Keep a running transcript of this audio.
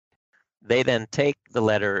They then take the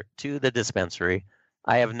letter to the dispensary.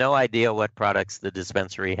 I have no idea what products the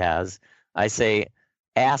dispensary has. I say,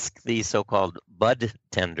 ask the so-called bud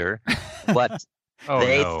tender what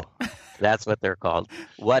that's what they're called,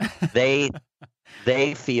 what they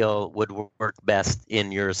feel would work best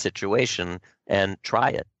in your situation, and try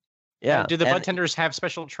it. Yeah. Do the bud tenders have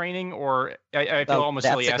special training, or I feel almost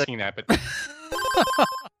silly asking that, but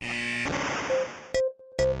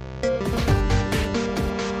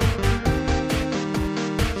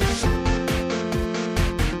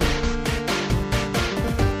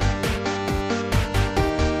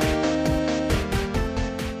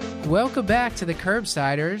Welcome back to the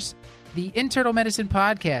Curbsiders, the internal medicine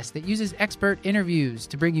podcast that uses expert interviews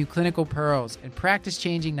to bring you clinical pearls and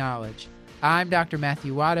practice-changing knowledge. I'm Dr.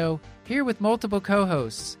 Matthew Watto, here with multiple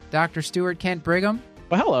co-hosts, Dr. Stuart Kent Brigham.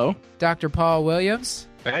 Well, hello. Dr. Paul Williams.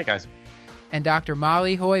 Hey, guys. And Dr.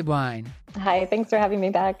 Molly Hoybline. Hi, thanks for having me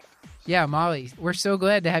back. Yeah, Molly, we're so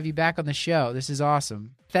glad to have you back on the show. This is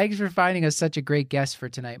awesome. Thanks for finding us such a great guest for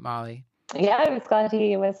tonight, Molly. Yeah, I was glad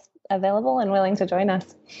he was available and willing to join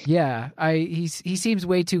us. Yeah, he seems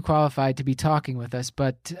way too qualified to be talking with us,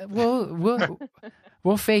 but we'll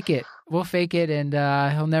fake it. We'll fake it, and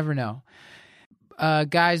he'll never know.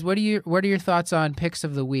 Guys, what are your thoughts on picks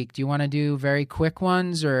of the week? Do you want to do very quick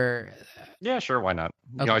ones, or? Yeah, sure. Why not?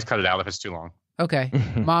 You can always cut it out if it's too long. Okay,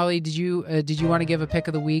 Molly, did you want to give a pick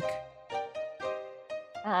of the week?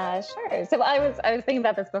 Sure. So I was thinking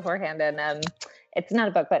about this beforehand, and it's not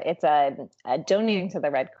a book, but it's a donating to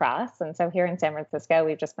the Red Cross. And so here in San Francisco,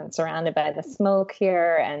 we've just been surrounded by the smoke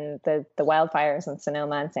here, and the wildfires in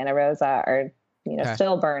Sonoma and Santa Rosa are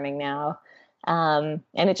still burning now, and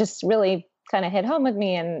it just really kind of hit home with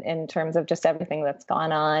me in terms of just everything that's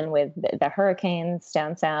gone on with the hurricanes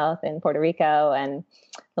down south in Puerto Rico and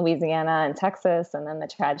Louisiana and Texas, and then the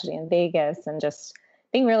tragedy in Vegas, and just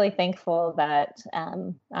being really thankful that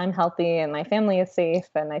I'm healthy and my family is safe.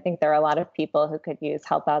 And I think there are a lot of people who could use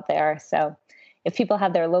help out there. So if people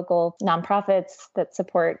have their local nonprofits that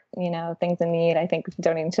support, things in need, I think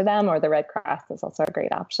donating to them or the Red Cross is also a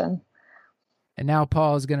great option. And now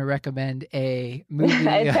Paul is going to recommend a movie.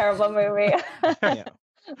 A terrible movie. Yeah.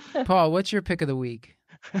 Paul, what's your pick of the week?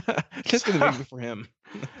 Just for the movie for him.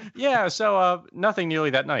 Yeah, so nothing nearly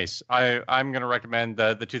that nice. I'm going to recommend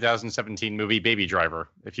the 2017 movie Baby Driver,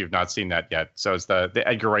 if you've not seen that yet. So it's the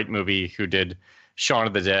Edgar Wright movie who did Shaun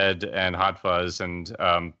of the Dead and Hot Fuzz and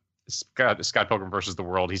Scott Pilgrim versus the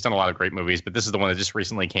World. He's done a lot of great movies, but this is the one that just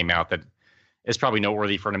recently came out that is probably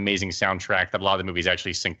noteworthy for an amazing soundtrack that a lot of the movies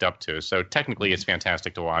actually synced up to. So technically it's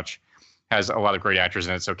fantastic to watch. Has a lot of great actors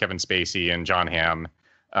in it, so Kevin Spacey and John Hamm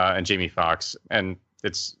and Jamie Foxx. And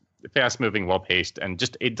it's fast-moving, well-paced, and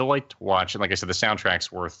just a delight to watch. And like I said, the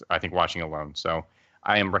soundtrack's worth, I think, watching alone. So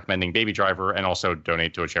I am recommending Baby Driver, and also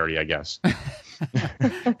donate to a charity, I guess.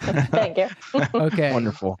 Thank you. Okay.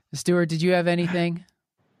 Wonderful. Stuart, did you have anything?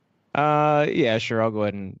 Yeah, sure. I'll go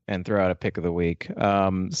ahead and throw out a pick of the week.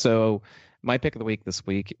 So my pick of the week this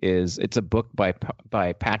week it's a book by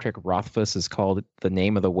Patrick Rothfuss. It's called The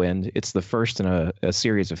Name of the Wind. It's the first in a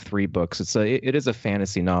series of 3 books. It is a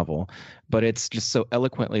fantasy novel, but it's just so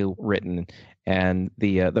eloquently written, and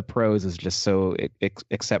the prose is just so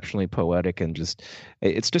exceptionally poetic, and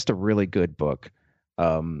it's just a really good book.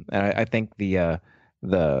 And I think the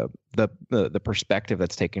perspective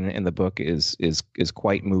that's taken in the book is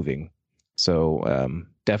quite moving. So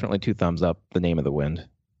definitely 2 thumbs up. The Name of the Wind.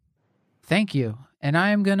 Thank you. And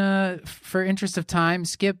I am going to, for interest of time,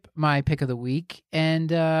 skip my pick of the week. And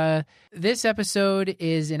this episode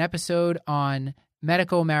is an episode on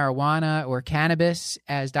medical marijuana, or cannabis,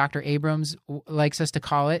 as Dr. Abrams likes us to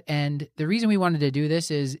call it. And the reason we wanted to do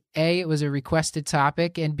this is, A, it was a requested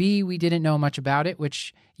topic, and B, we didn't know much about it,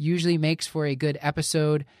 which usually makes for a good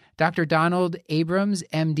episode. Dr. Donald Abrams,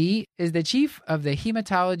 MD, is the chief of the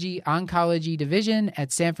Hematology Oncology Division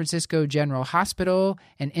at San Francisco General Hospital,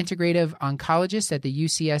 an integrative oncologist at the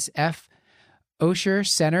UCSF Osher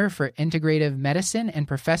Center for Integrative Medicine, and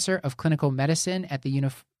professor of clinical medicine at the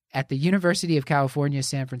University of California,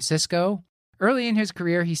 San Francisco. Early in his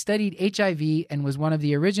career, he studied HIV and was one of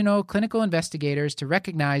the original clinical investigators to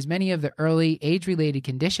recognize many of the early AIDS-related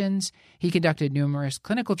conditions. He conducted numerous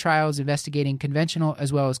clinical trials investigating conventional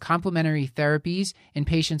as well as complementary therapies in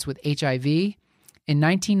patients with HIV. In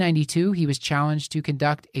 1992, he was challenged to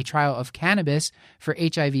conduct a trial of cannabis for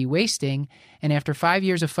HIV wasting, and after 5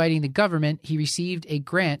 years of fighting the government, he received a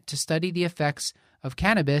grant to study the effects of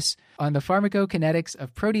cannabis on the pharmacokinetics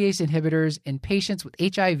of protease inhibitors in patients with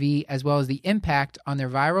HIV, as well as the impact on their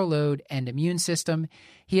viral load and immune system.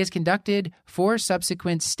 He has conducted 4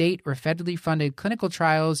 subsequent state or federally funded clinical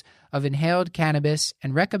trials of inhaled cannabis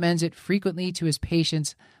and recommends it frequently to his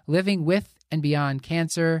patients living with and beyond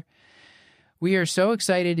cancer. We are so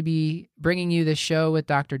excited to be bringing you this show with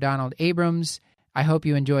Dr. Donald Abrams. I hope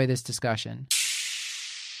you enjoy this discussion.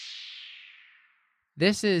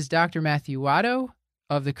 This is Dr. Matthew Watto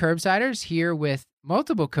of the Curbsiders here with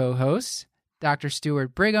multiple co-hosts, Dr.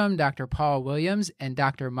 Stuart Brigham, Dr. Paul Williams, and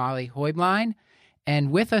Dr. Molly Heublein.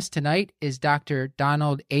 And with us tonight is Dr.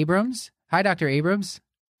 Donald Abrams. Hi, Dr. Abrams.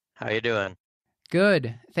 How you doing?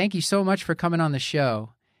 Good. Thank you so much for coming on the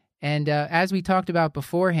show. And as we talked about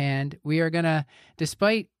beforehand, we are going to,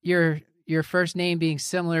 despite your first name being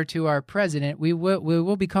similar to our president, we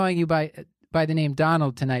will be calling you by the name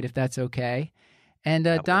Donald tonight, if that's okay. And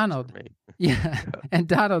Donald, and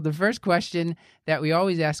Donald, the first question that we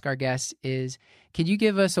always ask our guests is, can you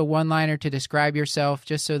give us a one-liner to describe yourself,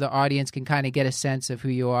 just so the audience can kind of get a sense of who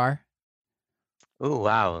you are? Oh,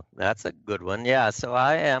 wow. That's a good one. Yeah. So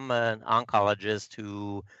I am an oncologist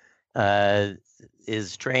who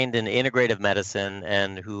is trained in integrative medicine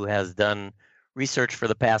and who has done research for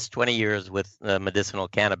the past 20 years with medicinal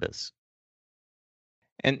cannabis.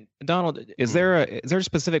 And Donald, is there a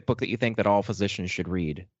specific book that you think that all physicians should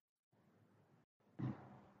read?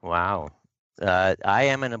 Wow. I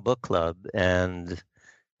am in a book club, and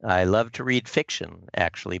I love to read fiction,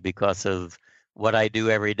 actually, because of what I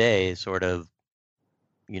do every day sort of,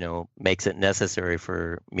 makes it necessary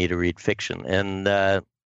for me to read fiction. And there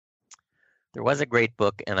was a great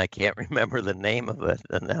book, and I can't remember the name of it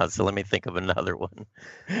now, so let me think of another one.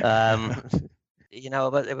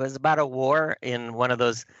 But it was about a war in one of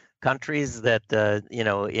those countries that,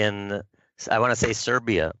 I want to say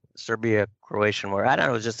Serbia, Croatian war. I don't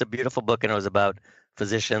know. It was just a beautiful book, and it was about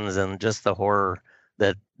physicians and just the horror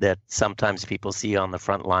that sometimes people see on the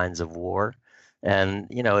front lines of war. And,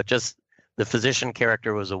 the physician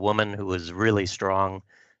character was a woman who was really strong,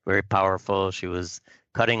 very powerful. She was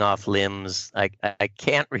cutting off limbs. I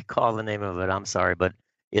can't recall the name of it. I'm sorry, but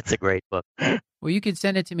it's a great book. Well, you can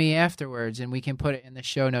send it to me afterwards, and we can put it in the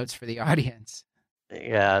show notes for the audience.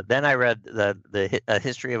 Yeah. Then I read A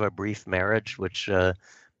History of a Brief Marriage, which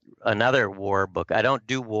another war book. I don't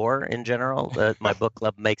do war in general. My book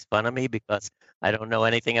club makes fun of me because I don't know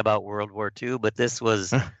anything about World War II. But this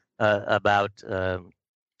was about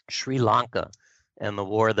Sri Lanka and the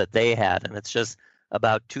war that they had, and it's just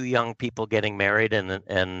about 2 young people getting married,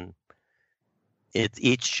 and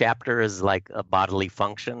each chapter is like a bodily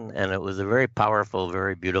function, and it was a very powerful,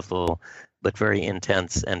 very beautiful, but very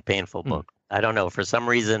intense and painful book. I don't know, for some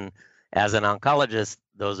reason, as an oncologist,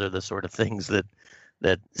 those are the sort of things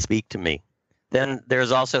that speak to me. Then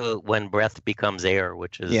there's also When Breath Becomes Air,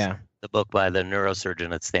 which is the book by the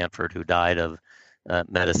neurosurgeon at Stanford who died of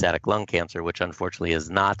metastatic lung cancer, which unfortunately is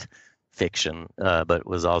not fiction, but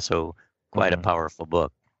was also quite a powerful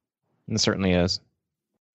book. It certainly is.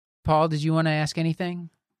 Paul, did you want to ask anything?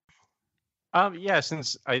 Yeah,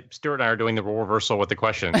 since Stuart and I are doing the role reversal with the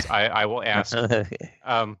questions, I will ask,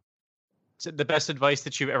 is it the best advice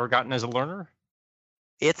that you've ever gotten as a learner?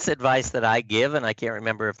 It's advice that I give, and I can't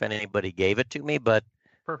remember if anybody gave it to me, but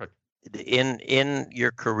perfect. In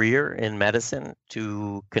your career in medicine,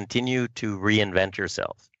 to continue to reinvent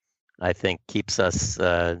yourself, I think keeps us,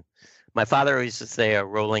 my father used to say, a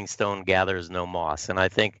rolling stone gathers no moss. And I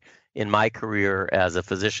think in my career as a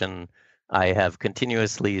physician, I have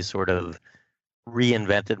continuously sort of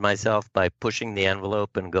reinvented myself by pushing the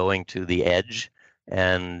envelope and going to the edge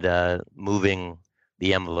and moving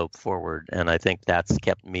the envelope forward. And I think that's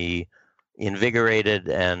kept me invigorated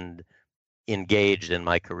and engaged in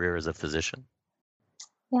my career as a physician.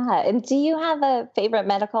 Yeah. And do you have a favorite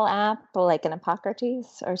medical app, like an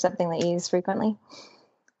Hippocrates or something that you use frequently?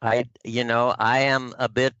 I am a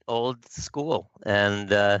bit old school,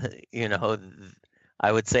 and I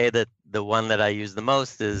would say that the one that I use the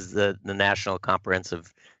most is the National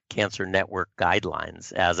Comprehensive Cancer Network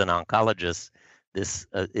guidelines. As an oncologist, this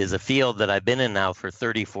is a field that I've been in now for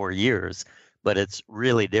 34 years, but it's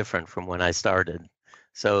really different from when I started.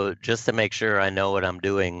 So just to make sure I know what I'm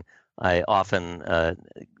doing, I often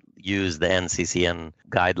use the NCCN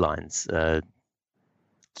guidelines.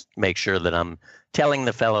 Make sure that I'm telling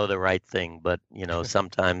the fellow the right thing, but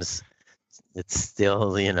sometimes it's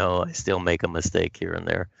still, I still make a mistake here and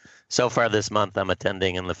there. So far this month I'm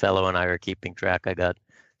attending, and the fellow and I are keeping track. I got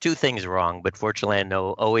 2 things wrong, but fortunately I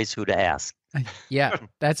know always who to ask. Yeah,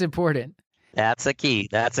 that's important. That's a key.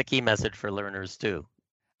 That's a key message for learners too.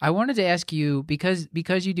 I wanted to ask you, because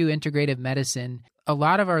you do integrative medicine, a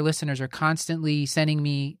lot of our listeners are constantly sending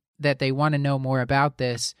me that they want to know more about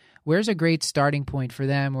this. Where's a great starting point for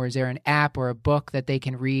them? Or is there an app or a book that they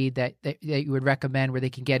can read that you would recommend where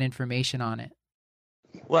they can get information on it?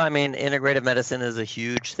 Well, I mean, integrative medicine is a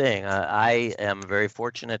huge thing. I am very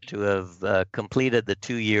fortunate to have completed the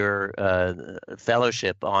 2-year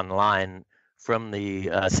fellowship online from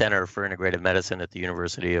the Center for Integrative Medicine at the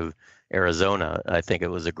University of Arizona. I think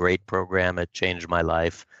it was a great program. It changed my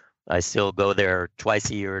life. I still go there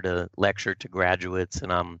twice a year to lecture to graduates,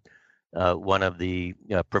 and I'm one of the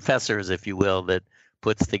professors, if you will, that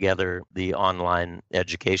puts together the online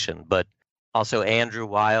education. But also, Andrew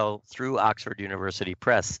Weil, through Oxford University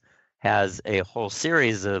Press, has a whole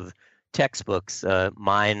series of textbooks.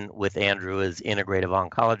 Mine with Andrew is Integrative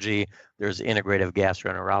Oncology. There's Integrative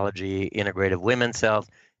Gastroenterology, Integrative Women's Health,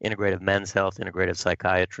 Integrative Men's Health, Integrative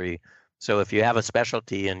Psychiatry. So if you have a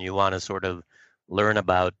specialty and you want to sort of learn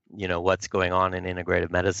about, what's going on in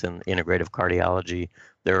integrative medicine, integrative cardiology,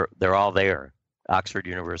 they're all there. Oxford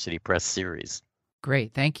University Press series.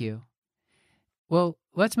 Great, thank you. Well,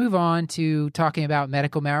 let's move on to talking about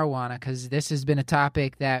medical marijuana, because this has been a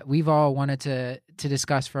topic that we've all wanted to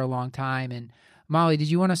discuss for a long time. And Molly,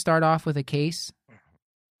 did you want to start off with a case?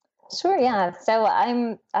 Sure, yeah. So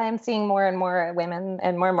I'm seeing more and more women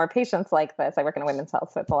and more patients like this. I work in women's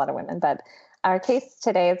health, so it's a lot of women. But our case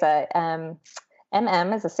today is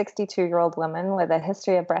MM is a 62-year-old woman with a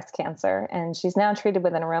history of breast cancer, and she's now treated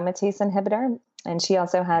with an aromatase inhibitor, and she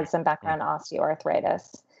also has some background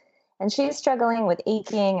osteoarthritis. And she's struggling with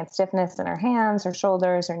aching and stiffness in her hands, her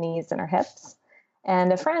shoulders, her knees, and her hips.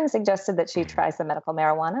 And a friend suggested that she try some medical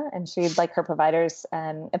marijuana, and she'd like her provider's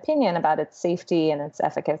opinion about its safety and its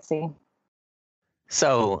efficacy.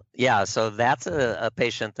 So that's a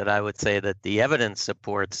patient that I would say that the evidence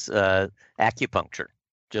supports acupuncture,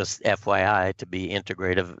 just FYI, to be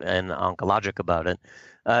integrative and oncologic about it.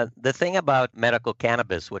 The thing about medical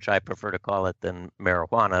cannabis, which I prefer to call it than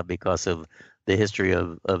marijuana because of the history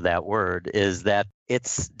of that word, is that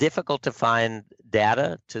it's difficult to find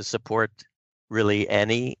data to support really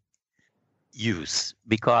any use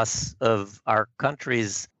because of our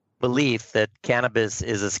country's belief that cannabis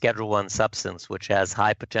is a Schedule I substance which has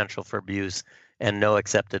high potential for abuse and no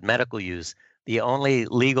accepted medical use. The only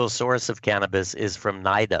legal source of cannabis is from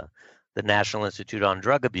NIDA, the National Institute on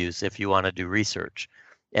Drug Abuse, if you want to do research.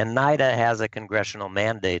 And NIDA has a congressional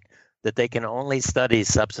mandate that they can only study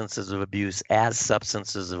substances of abuse as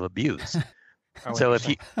substances of abuse. So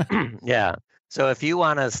if you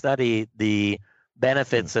want to study the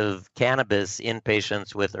benefits of cannabis in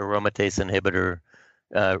patients with aromatase inhibitor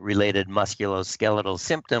related musculoskeletal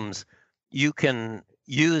symptoms, you can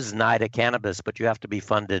use NIDA cannabis, but you have to be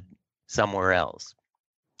funded somewhere else.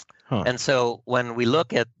 And so when we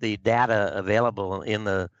look at the data available in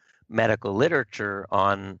the medical literature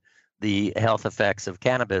on the health effects of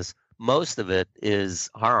cannabis, most of it is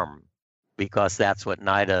harm because that's what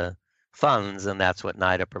NIDA funds and that's what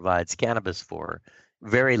NIDA provides cannabis for.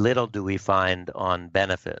 Very little do we find on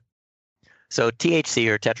benefit. So THC,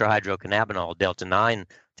 or tetrahydrocannabinol, delta-9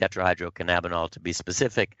 tetrahydrocannabinol to be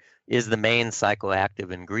specific, is the main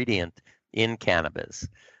psychoactive ingredient in cannabis.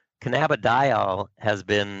 Cannabidiol has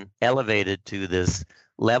been elevated to this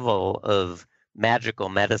level of magical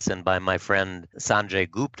medicine by my friend Sanjay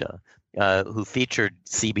Gupta, who featured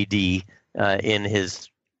CBD in his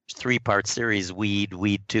 3-part series, Weed,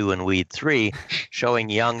 Weed 2, and Weed 3, showing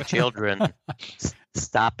young children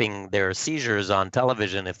stopping their seizures on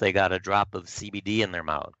television if they got a drop of CBD in their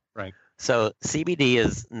mouth. Right. So CBD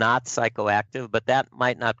is not psychoactive, but that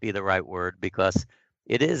might not be the right word because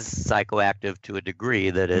it is psychoactive to a degree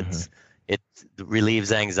that it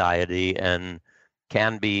relieves anxiety and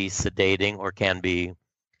can be sedating or can be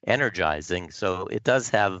energizing. So it does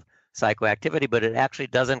have psychoactivity, but it actually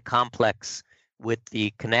doesn't complex with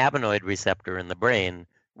the cannabinoid receptor in the brain,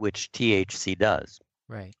 which THC does.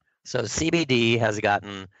 Right. So CBD has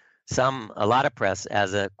gotten a lot of press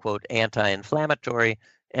as a, quote, anti-inflammatory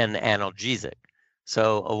and analgesic.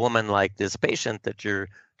 So a woman like this patient that you're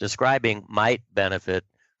describing might benefit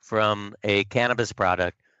from a cannabis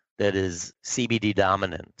product that is CBD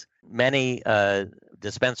dominant. Many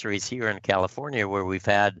dispensaries here in California where we've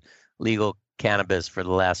had legal cannabis for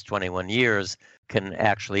the last 21 years can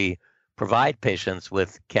actually provide patients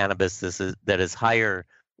with cannabis that is higher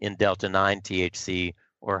in delta-9 THC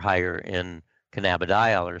or higher in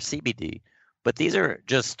cannabidiol or CBD. But these are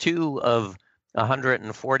just 2 of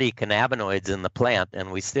 140 cannabinoids in the plant,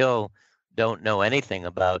 and we still don't know anything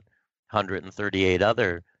about 138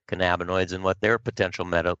 other cannabinoids and what their potential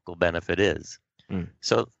medical benefit is.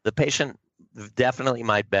 So the patient definitely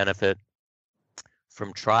might benefit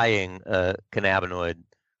from trying cannabinoid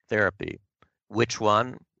therapy. Which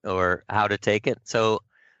one or how to take it? So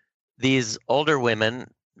these older women,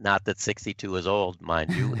 not that 62 is old,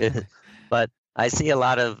 mind you, but I see a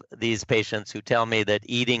lot of these patients who tell me that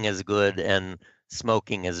eating is good and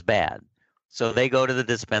smoking is bad. So they go to the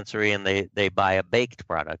dispensary and they buy a baked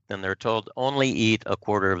product, and they're told only eat a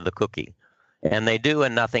quarter of the cookie. And they do,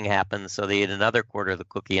 and nothing happens. So they eat another quarter of the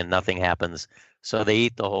cookie and nothing happens. So they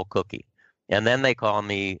eat the whole cookie. And then they call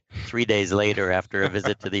me 3 days later after a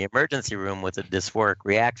visit to the emergency room with a dysphoric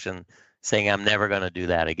reaction saying, I'm never going to do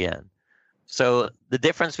that again. So the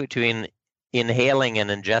difference between inhaling and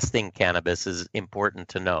ingesting cannabis is important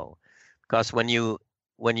to know, because when you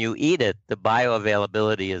eat it, the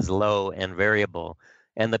bioavailability is low and variable,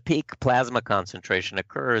 and the peak plasma concentration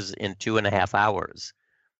occurs in 2.5 hours.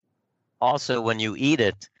 Also, when you eat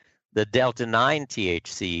it, the delta 9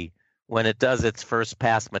 THC, when it does its first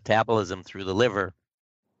pass metabolism through the liver,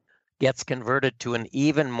 gets converted to an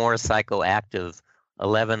even more psychoactive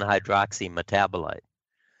 11-hydroxy metabolite.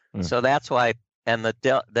 So that's why, and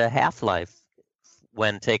the half-life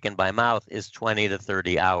when taken by mouth is 20 to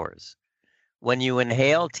 30 hours. When you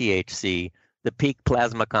inhale THC, the peak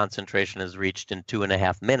plasma concentration is reached in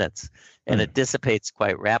 2.5 minutes, and it dissipates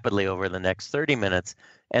quite rapidly over the next 30 minutes,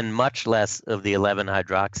 and much less of the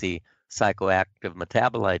 11-hydroxy psychoactive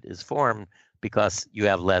metabolite is formed because you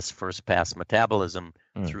have less first-pass metabolism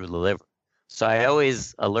through the liver. So I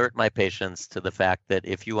always alert my patients to the fact that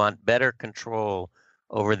if you want better control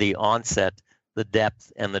over the onset, the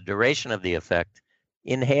depth, and the duration of the effect,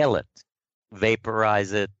 inhale it,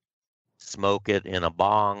 vaporize it, smoke it in a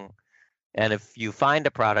bong. And if you find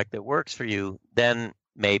a product that works for you, then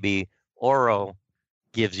maybe oral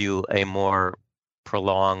gives you a more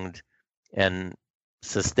prolonged and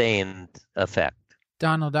sustained effect.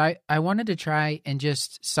 Donald, I wanted to try and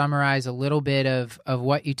just summarize a little bit of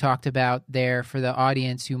what you talked about there for the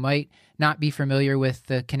audience who might not be familiar with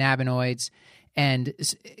the cannabinoids. And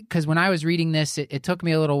because when I was reading this, it took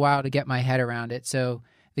me a little while to get my head around it. So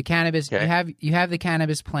the cannabis, you have the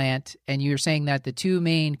cannabis plant, and you're saying that the two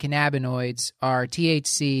main cannabinoids are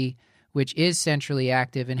THC, which is centrally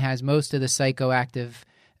active and has most of the psychoactive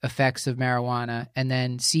effects of marijuana, and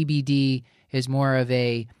then CBD is more of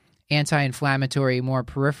a anti-inflammatory, more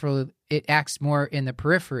peripheral. It acts more in the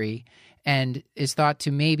periphery and is thought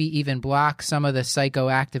to maybe even block some of the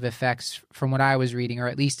psychoactive effects from what I was reading, or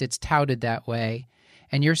at least it's touted that way.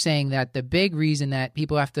 And you're saying that the big reason that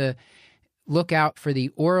people have to look out for the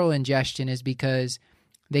oral ingestion is because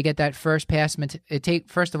they get that first pass.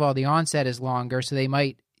 First of all, the onset is longer, so they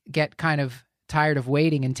might get kind of tired of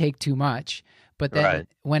waiting and take too much. But then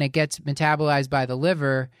when it gets metabolized by the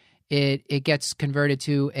liver, it gets converted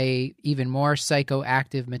to a even more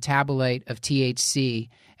psychoactive metabolite of THC,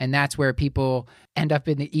 and that's where people end up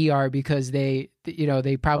in the ER because they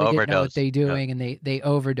probably didn't know what they're doing, and they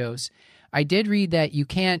overdose. I did read that you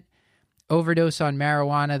can't overdose on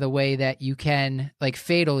marijuana the way that you can, like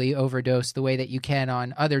fatally overdose the way that you can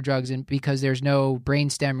on other drugs, and because there's no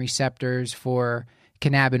brainstem receptors for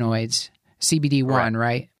cannabinoids, CBD1,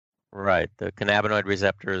 right? Right. The cannabinoid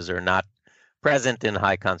receptors are not present in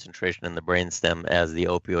high concentration in the brainstem as the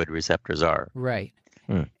opioid receptors are. Right.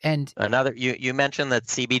 And another, you mentioned that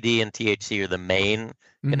CBD and THC are the main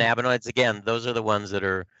cannabinoids. Again, those are the ones that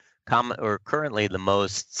are common or currently the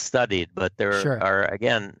most studied, but there are,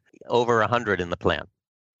 again, over 100 in the plant.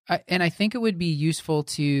 And I think it would be useful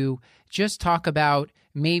to just talk about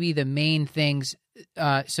maybe the main things.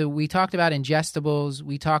 So we talked about ingestibles,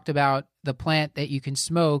 we talked about the plant that you can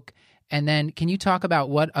smoke, and then can you talk about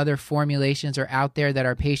what other formulations are out there that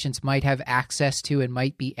our patients might have access to and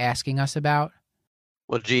might be asking us about?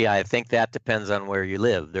 Well, gee, I think that depends on where you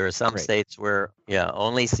live. There are some states where,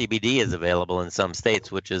 only CBD is available in some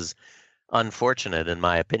states, which is unfortunate in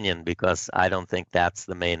my opinion, because I don't think that's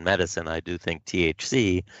the main medicine. I do think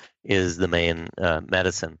THC is the main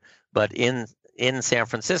medicine. But in San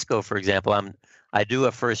Francisco, for example, I do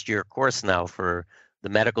a first-year course now for the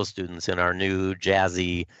medical students in our new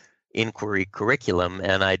jazzy inquiry curriculum,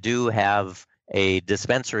 and I do have a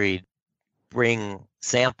dispensary bring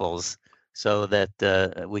samples so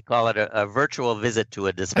that we call it a virtual visit to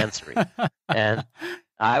a dispensary. And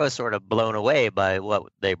I was sort of blown away by what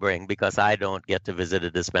they bring, because I don't get to visit a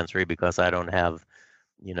dispensary because I don't have,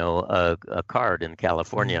 a card in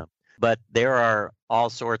California. But there are all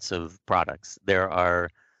sorts of products. There are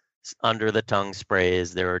under-the-tongue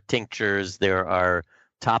sprays, there are tinctures, there are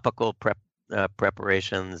topical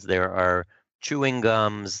preparations, there are chewing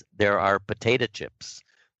gums, there are potato chips.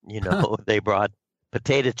 They brought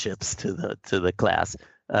potato chips to the class.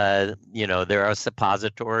 There are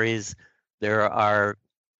suppositories, There are,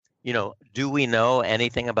 do we know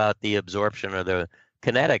anything about the absorption or the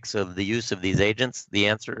kinetics of the use of these agents? The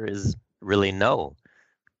answer is really no,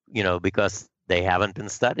 because they haven't been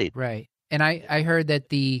studied. Right. And I heard that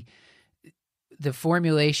the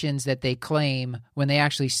formulations that they claim, when they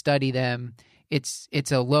actually study them,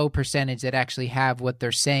 it's a low percentage that actually have what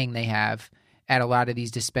they're saying they have at a lot of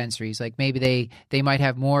these dispensaries. Like maybe they might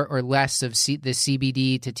have more or less of the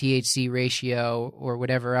CBD to THC ratio or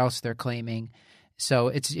whatever else they're claiming. So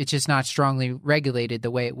it's just not strongly regulated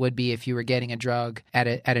the way it would be if you were getting a drug at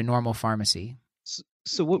a normal pharmacy.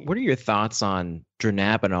 So what are your thoughts on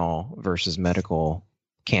dronabinol versus medical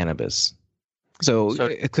cannabis? So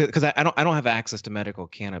because I don't have access to medical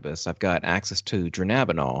cannabis, I've got access to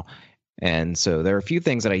dronabinol. And so there are a few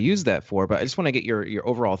things that I use that for, but I just want to get your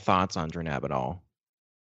overall thoughts on dronabinol.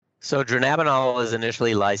 So dronabinol was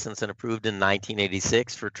initially licensed and approved in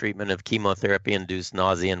 1986 for treatment of chemotherapy-induced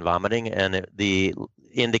nausea and vomiting, and the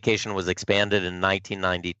indication was expanded in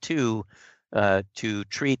 1992 to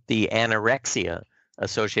treat the anorexia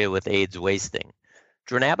associated with AIDS wasting.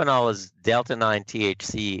 Dronabinol is delta-9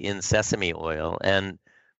 THC in sesame oil, and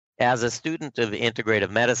as a student of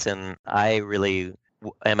integrative medicine, I really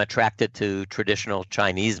am attracted to traditional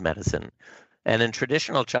Chinese medicine. And in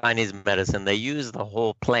traditional Chinese medicine, they use the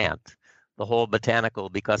whole plant, the whole botanical,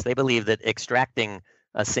 because they believe that extracting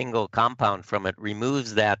a single compound from it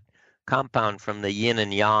removes that compound from the yin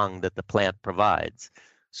and yang that the plant provides.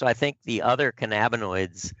 So I think the other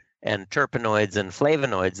cannabinoids and terpenoids and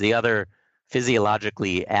flavonoids, the other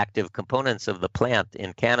physiologically active components of the plant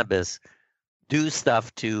in cannabis, do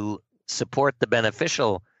stuff to support the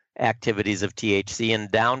beneficial activities of THC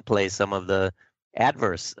and downplay some of the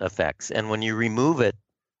adverse effects. And when you remove it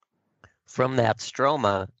from that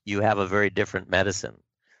stroma, you have a very different medicine.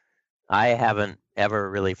 I haven't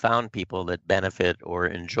ever really found people that benefit or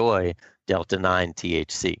enjoy delta-9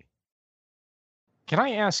 THC. Can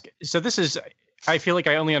I ask, so I feel like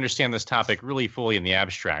I only understand this topic really fully in the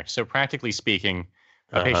abstract. So practically speaking,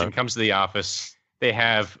 a patient comes to the office, they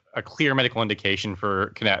have a clear medical indication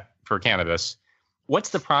for cannabis. What's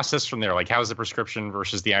the process from there? Like, how's the prescription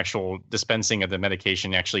versus the actual dispensing of the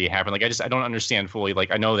medication actually happen? Like, I don't understand fully.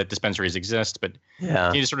 Like, I know that dispensaries exist, but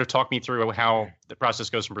can you just sort of talk me through how the process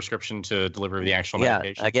goes from prescription to delivery of the actual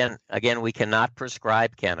medication? Again, we cannot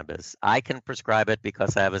prescribe cannabis. I can prescribe it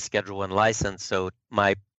because I have a Schedule I license. So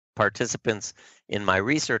my participants in my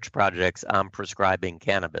research projects, I'm prescribing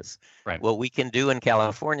cannabis. Right. What we can do in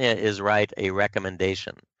California is write a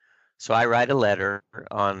recommendation. So I write a letter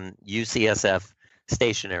on UCSF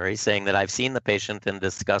stationery saying that I've seen the patient and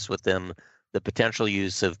discussed with them the potential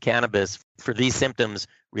use of cannabis for these symptoms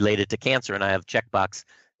related to cancer. And I have checkbox: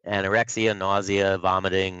 anorexia, nausea,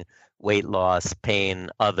 vomiting, weight loss, pain,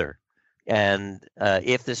 other. And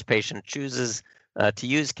if this patient chooses to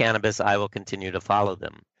use cannabis, I will continue to follow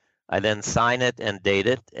them. I then sign it and date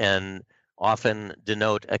it and often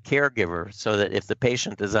denote a caregiver so that if the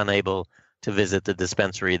patient is unable to visit the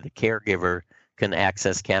dispensary, the caregiver can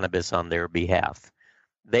access cannabis on their behalf.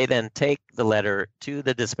 They then take the letter to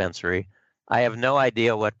the dispensary. I have no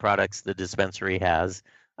idea what products the dispensary has.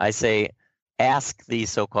 I say, ask the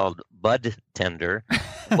so-called bud tender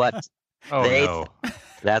what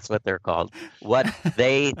that's what they're called, what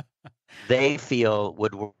they feel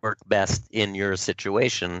would work best in your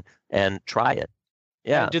situation, and try it.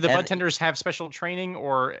 Yeah. Do the bud tenders have special training,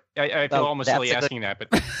 or I feel almost silly asking that, but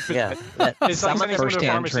yeah, it's like sending someone to a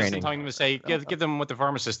pharmacist training. and telling them to say, give them what the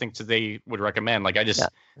pharmacist thinks that they would recommend. Like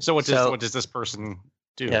So what does this person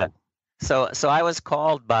do? Yeah. So I was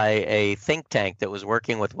called by a think tank that was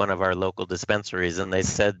working with one of our local dispensaries, and they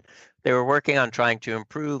said they were working on trying to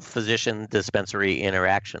improve physician-dispensary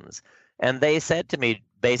interactions. And they said to me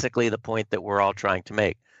basically the point that we're all trying to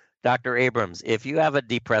make. Dr. Abrams, if you have a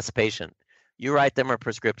depressed patient, you write them a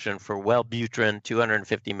prescription for Wellbutrin,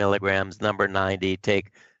 250 milligrams, number 90,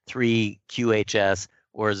 take 3 QHS,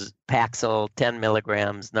 or Paxil, 10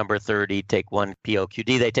 milligrams, number 30, take 1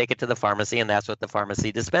 POQD. They take it to the pharmacy, and that's what the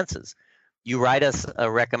pharmacy dispenses. You write us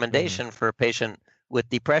a recommendation for a patient with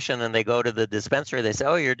depression, and they go to the dispensary. They say,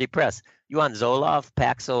 oh, you're depressed. You want Zoloft,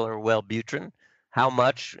 Paxil, or Wellbutrin? How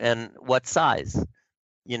much and what size?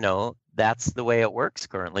 That's the way it works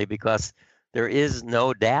currently because there is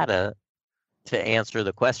no data to answer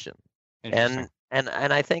the question. And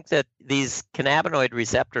I think that these cannabinoid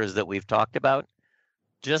receptors that we've talked about,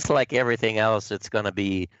 just like everything else, it's going to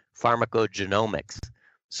be pharmacogenomics.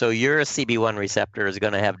 So your CB1 receptor is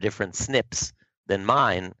going to have different SNPs than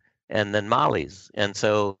mine and than Molly's. And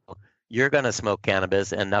so you're going to smoke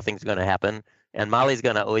cannabis and nothing's going to happen. And Molly's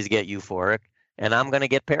going to always get euphoric and I'm going to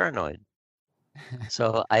get paranoid.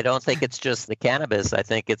 So I don't think it's just the cannabis. I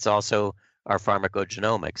think it's also our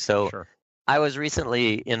pharmacogenomics. So Sure. I was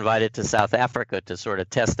recently invited to South Africa to sort of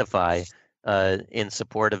testify in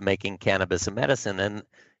support of making cannabis a medicine.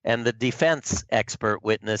 And the defense expert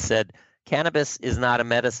witness said, cannabis is not a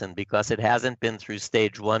medicine because it hasn't been through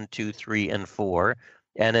stage 1, 2, 3, and 4,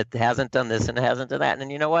 and it hasn't done this and it hasn't done that.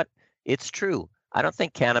 And you know what? It's true. I don't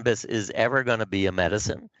think cannabis is ever going to be a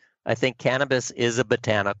medicine. I think cannabis is a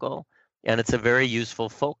botanical, and it's a very useful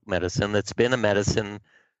folk medicine that's been a medicine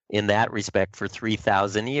in that respect for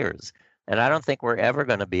 3,000 years. And I don't think we're ever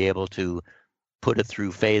going to be able to put it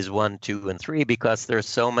through phase 1, 2, and 3 because there's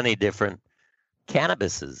so many different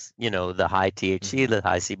cannabises, the high THC, the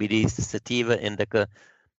high CBD, sativa, indica.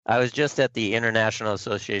 I was just at the International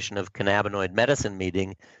Association of Cannabinoid Medicine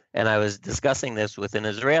meeting, and I was discussing this with an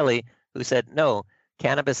Israeli who said, no,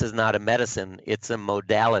 cannabis is not a medicine, it's a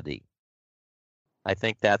modality. I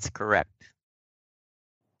think that's correct.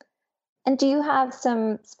 And do you have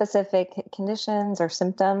some specific conditions or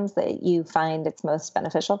symptoms that you find it's most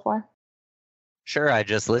beneficial for? Sure, I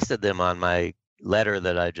just listed them on my letter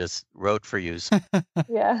that I just wrote for you.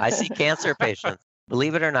 Yeah. I see cancer patients.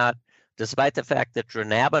 Believe it or not, despite the fact that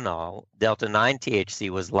dronabinol, delta-9 THC,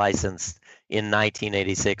 was licensed in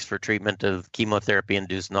 1986 for treatment of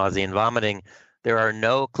chemotherapy-induced nausea and vomiting, there are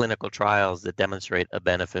no clinical trials that demonstrate a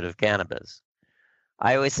benefit of cannabis.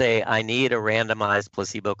 I always say I need a randomized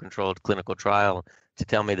placebo-controlled clinical trial to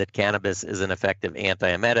tell me that cannabis is an effective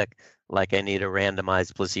antiemetic, like I need a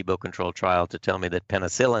randomized placebo-controlled trial to tell me that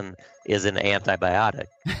penicillin is an antibiotic.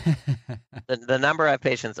 The number of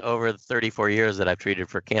patients over 34 years that I've treated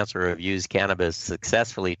for cancer who have used cannabis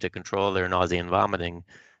successfully to control their nausea and vomiting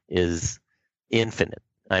is infinite.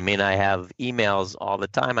 I mean, I have emails all the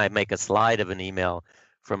time. I make a slide of an email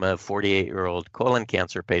from a 48-year-old colon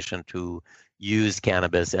cancer patient who used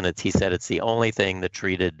cannabis, and he said it's the only thing that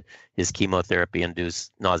treated his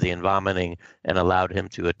chemotherapy-induced nausea and vomiting and allowed him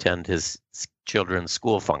to attend his children's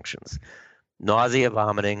school functions. Nausea,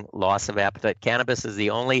 vomiting, loss of appetite. Cannabis is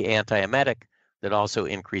the only antiemetic that also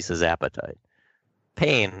increases appetite.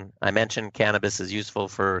 Pain, I mentioned cannabis is useful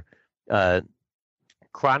for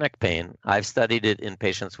chronic pain. I've studied it in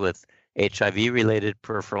patients with HIV-related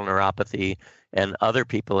peripheral neuropathy, and other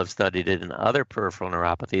people have studied it in other peripheral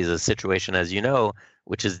neuropathies, a situation, as you know,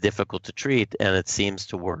 which is difficult to treat, and it seems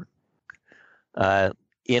to work.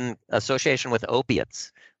 In association with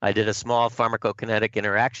opiates, I did a small pharmacokinetic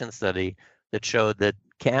interaction study that showed that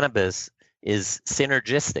cannabis is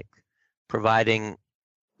synergistic, providing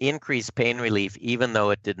increased pain relief, even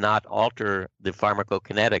though it did not alter the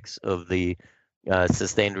pharmacokinetics of the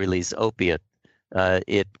sustained release opiate.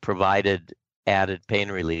 It provided added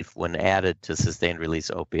pain relief when added to sustained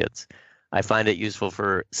release opiates. I find it useful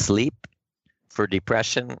for sleep, for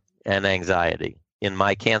depression, and anxiety in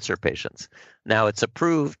my cancer patients. Now, it's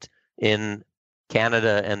approved in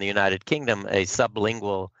Canada and the United Kingdom. A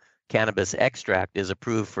sublingual cannabis extract is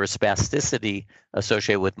approved for spasticity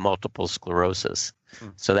associated with multiple sclerosis.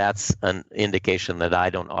 So that's an indication that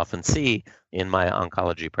I don't often see in my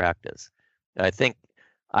oncology practice. I think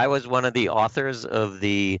I was one of the authors of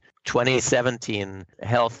the 2017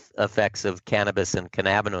 health effects of cannabis and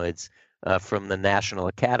cannabinoids from the National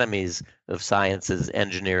Academies of Sciences,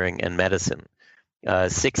 Engineering, and Medicine.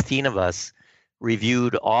 16 of us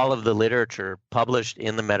reviewed all of the literature published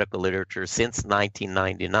in the medical literature since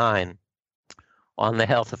 1999 on the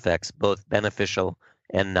health effects, both beneficial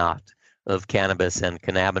and not, of cannabis and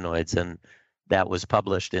cannabinoids. And that was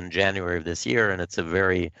published in January of this year, and it's a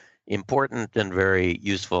very important and very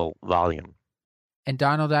useful volume. And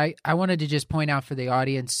Donald, I wanted to just point out for the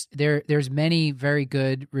audience, there's many very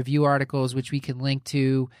good review articles which we can link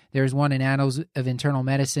to. There's one in Annals of Internal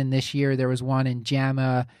Medicine this year. There was one in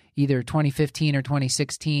JAMA, either 2015 or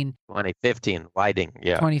 2016. 2015, Whiting,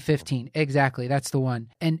 yeah. 2015, exactly. That's the one.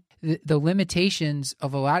 And the limitations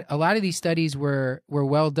of a lot of these studies were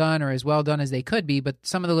well done, or as well done as they could be, but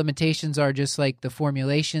some of the limitations are just like the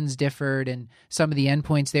formulations differed and some of the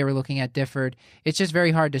endpoints they were looking at differed. It's just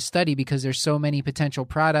very hard to study because there's so many potential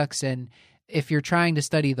products, and if you're trying to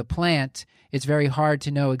study the plant, it's very hard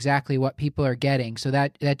to know exactly what people are getting. So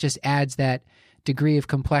that just adds that degree of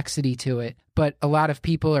complexity to it. But a lot of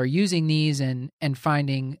people are using these and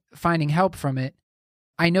finding help from it.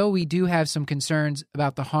 I know we do have some concerns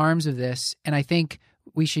about the harms of this, and I think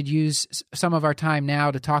we should use some of our time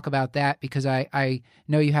now to talk about that because I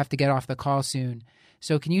know you have to get off the call soon.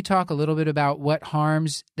 So can you talk a little bit about what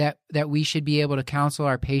harms that we should be able to counsel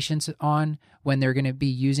our patients on when they're going to be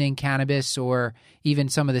using cannabis or even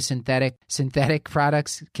some of the synthetic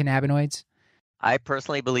products, cannabinoids? I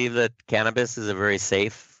personally believe that cannabis is a very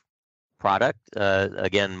safe product.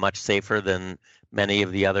 Again, much safer than many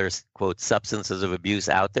of the other, quote, substances of abuse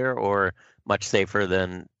out there, or much safer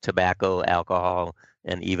than tobacco, alcohol,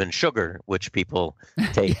 and even sugar, which people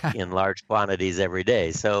take in large quantities every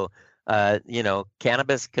day. So,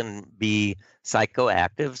 cannabis can be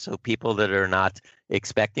psychoactive. So people that are not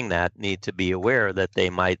expecting that need to be aware that they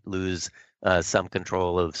might lose some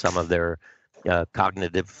control of some of their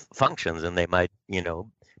cognitive functions, and they might,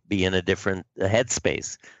 be in a different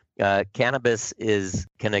headspace. Cannabis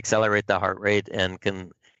can accelerate the heart rate and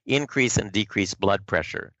can increase and decrease blood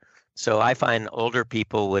pressure. So I find older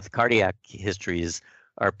people with cardiac histories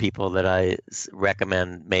are people that I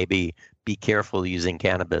recommend maybe be careful using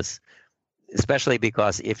cannabis, especially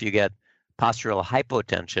because if you get postural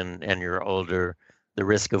hypotension and you're older, the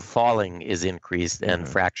risk of falling is increased and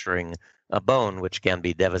fracturing a bone, which can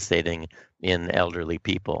be devastating in elderly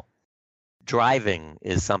people. Driving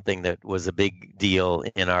is something that was a big deal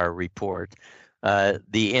in our report.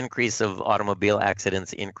 The increase of automobile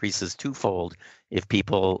accidents increases twofold if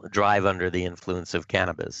people drive under the influence of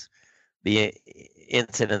cannabis. The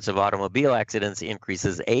incidence of automobile accidents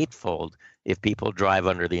increases eightfold if people drive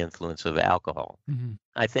under the influence of alcohol. Mm-hmm.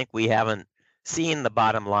 I think we haven't seen the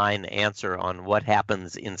bottom line answer on what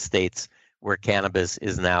happens in states where cannabis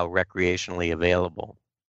is now recreationally available.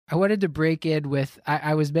 I wanted to break in with,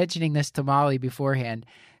 I was mentioning this to Molly beforehand.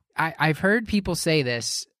 I've heard people say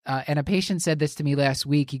this, and a patient said this to me last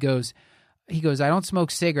week. He goes, I don't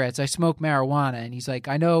smoke cigarettes, I smoke marijuana. And he's like,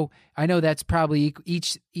 I know that's probably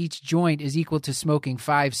each joint is equal to smoking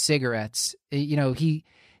 5 cigarettes.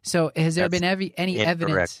 So has there been any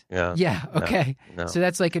evidence? Yeah. Okay. No. So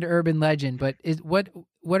that's like an urban legend, but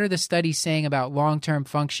what are the studies saying about long-term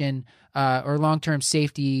function or long-term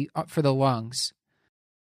safety for the lungs?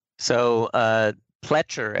 So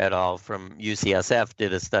Pletcher et al. From UCSF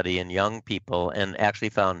did a study in young people and actually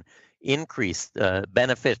found increased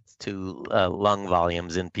benefits to lung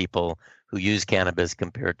volumes in people who use cannabis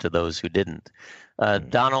compared to those who didn't.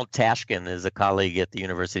 Donald Tashkin is a colleague at the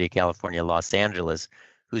University of California, Los Angeles,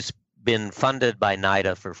 who's been funded by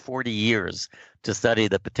NIDA for 40 years to study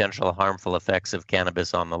the potential harmful effects of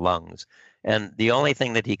cannabis on the lungs. And the only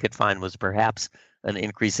thing that he could find was perhaps an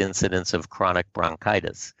increased incidence of chronic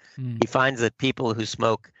bronchitis. He finds that people who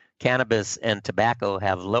smoke cannabis and tobacco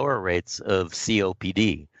have lower rates of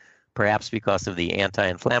COPD, perhaps because of the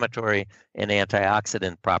anti-inflammatory and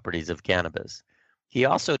antioxidant properties of cannabis. He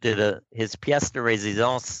also did his pièce de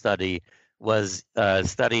résistance study was a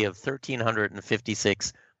study of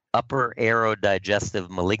 1,356 upper aerodigestive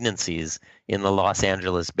malignancies in the Los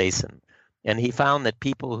Angeles basin. And he found that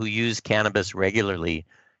people who use cannabis regularly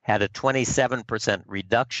had a 27%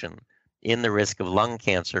 reduction in the risk of lung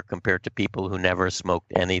cancer compared to people who never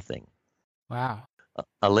smoked anything. Wow.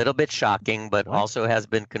 A little bit shocking, but also has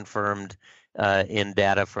been confirmed in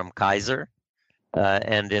data from Kaiser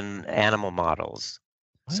and in animal models.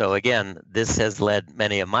 What? So again, this has led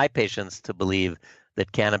many of my patients to believe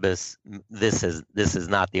that cannabis, this is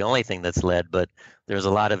not the only thing that's led, but there's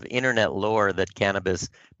a lot of internet lore that cannabis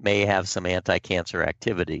may have some anti-cancer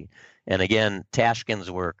activity. And again,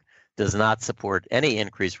 Tashkin's work does not support any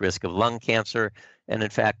increased risk of lung cancer. And in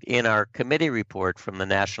fact, in our committee report from the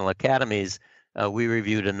National Academies, we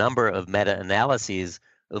reviewed a number of meta-analyses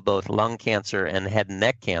of both lung cancer and head and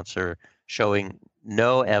neck cancer, showing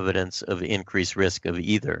no evidence of increased risk of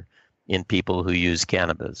either in people who use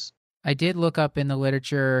cannabis. I did look up in the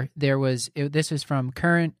literature. This was from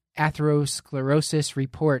Current Atherosclerosis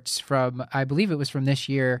Reports from, I believe it was from this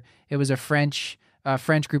year. It was a French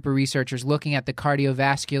group of researchers looking at the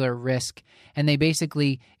cardiovascular risk. And they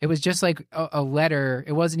basically, it was just like a letter.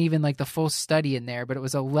 It wasn't even like the full study in there, but it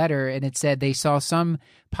was a letter. And it said they saw some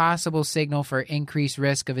possible signal for increased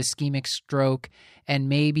risk of ischemic stroke and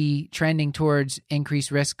maybe trending towards increased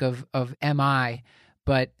risk of MI.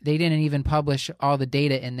 But they didn't even publish all the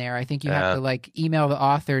data in there. I think you have to like email the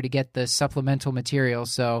author to get the supplemental material.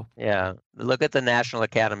 So yeah, look at the National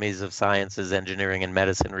Academies of Sciences, Engineering, and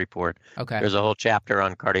Medicine report. Okay, there's a whole chapter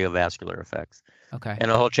on cardiovascular effects. Okay, and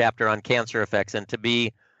a whole chapter on cancer effects. And to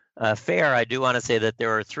be fair, I do want to say that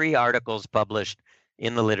there are 3 articles published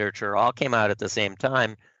in the literature, all came out at the same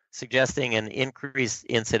time, suggesting an increased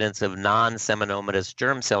incidence of non-seminomatous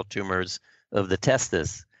germ cell tumors of the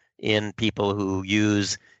testis in people who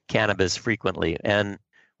use cannabis frequently. And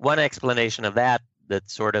one explanation of that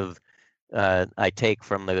sort of I take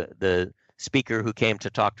from the speaker who came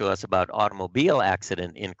to talk to us about automobile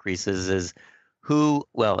accident increases is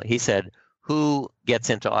he said, who gets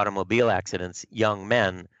into automobile accidents? Young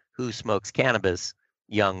men. Who smokes cannabis?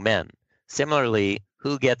 Young men. Similarly,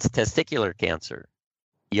 who gets testicular cancer?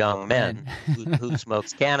 Young men. Who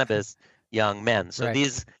smokes cannabis? young men. So Right.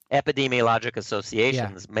 these epidemiologic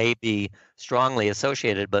associations may be strongly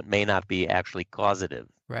associated, but may not be actually causative.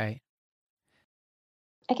 Right.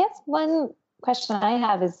 I guess one question I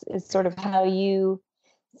have is sort of how you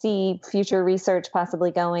see future research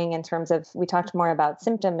possibly going in terms of, we talked more about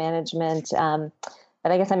symptom management,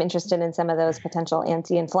 but I guess I'm interested in some of those potential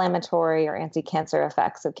anti-inflammatory or anti-cancer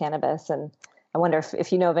effects of cannabis. And I wonder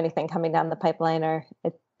if you know of anything coming down the pipeline or...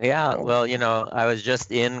 Yeah, well, I was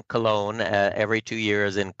just in Cologne. Every 2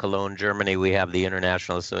 years in Cologne, Germany, we have the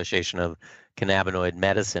International Association of Cannabinoid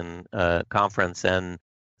Medicine conference, and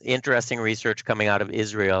interesting research coming out of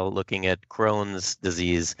Israel looking at Crohn's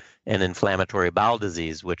disease and inflammatory bowel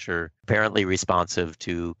disease, which are apparently responsive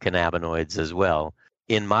to cannabinoids as well.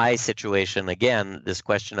 In my situation, again, this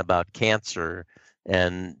question about cancer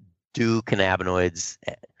and do cannabinoids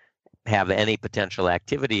have any potential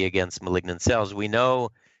activity against malignant cells? We know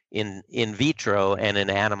in vitro and in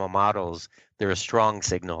animal models, there are strong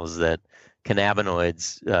signals that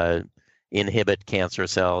cannabinoids inhibit cancer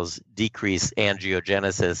cells, decrease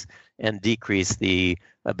angiogenesis, and decrease the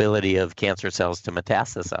ability of cancer cells to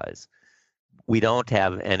metastasize. We don't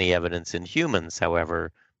have any evidence in humans,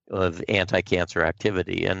 however, of anti-cancer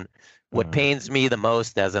activity. And what pains me the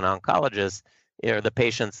most as an oncologist are the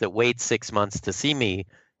patients that wait 6 months to see me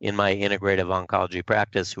in my integrative oncology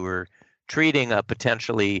practice who are treating a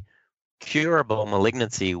potentially curable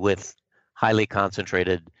malignancy with highly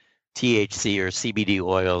concentrated THC or CBD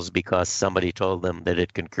oils because somebody told them that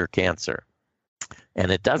it can cure cancer.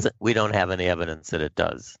 And it doesn't. We don't have any evidence that it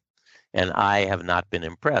does. And I have not been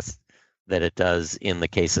impressed that it does in the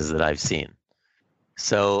cases that I've seen.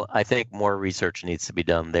 So I think more research needs to be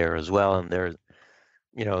done there as well. And there's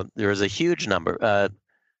a huge number.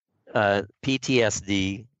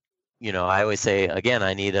 PTSD, I always say, again,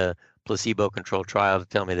 I need a placebo-controlled trial to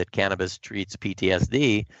tell me that cannabis treats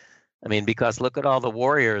PTSD. I mean, because look at all the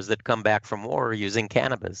warriors that come back from war using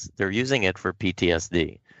cannabis. They're using it for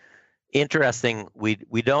PTSD. Interesting,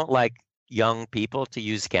 we don't like young people to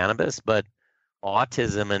use cannabis, but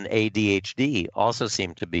autism and ADHD also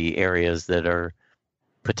seem to be areas that are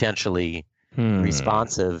potentially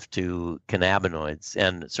responsive to cannabinoids.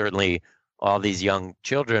 And certainly all these young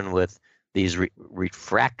children with these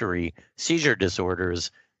refractory seizure disorders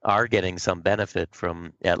are getting some benefit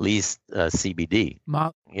from at least CBD.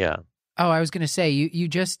 Yeah. Oh, I was going to say, you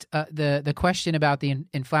just, the question about the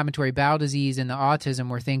inflammatory bowel disease and the autism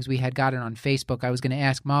were things we had gotten on Facebook. I was going to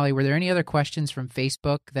ask Molly, were there any other questions from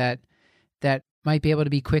Facebook that might be able to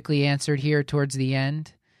be quickly answered here towards the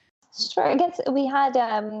end? Sure. I guess we had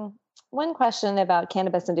one question about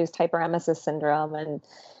cannabis-induced hyperemesis syndrome, and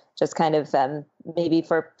just kind of maybe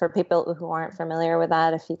for people who aren't familiar with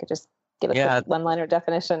that, if you could just give us a one-liner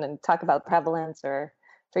definition and talk about prevalence or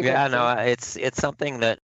frequency. Yeah, no, it's something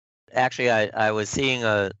that actually I was seeing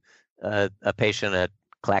a patient at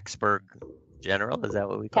Klaxberg General. Is that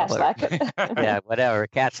what we call it? Yeah, whatever.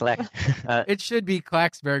 Katschleck. It should be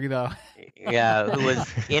Klaxberg, though. Yeah, who was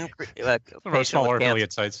patient with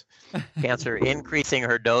affiliate sites. Cancer, increasing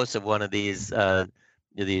her dose of one of these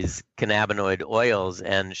cannabinoid oils,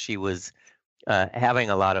 and she was having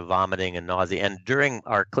a lot of vomiting and nausea. And during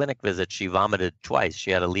our clinic visit, she vomited twice.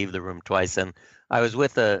 She had to leave the room twice. And I was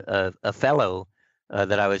with a fellow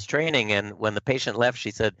that I was training, and when the patient left,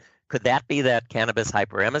 she said, "Could that be that cannabis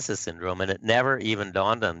hyperemesis syndrome?" And it never even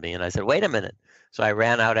dawned on me. And I said, "Wait a minute." So I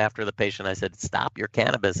ran out after the patient. I said, "Stop your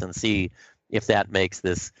cannabis and see if that makes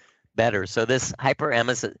this better." So this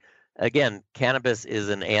hyperemesis, again, cannabis is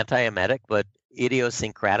an antiemetic, but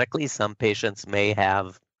idiosyncratically, some patients may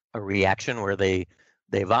have a reaction where they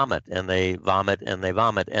vomit and they vomit and they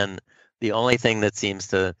vomit. And the only thing that seems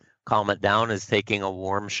to calm it down is taking a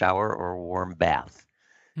warm shower or a warm bath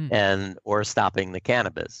or stopping the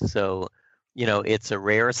cannabis. So, it's a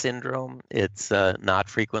rare syndrome. It's not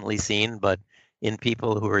frequently seen, but in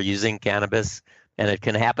people who are using cannabis, and it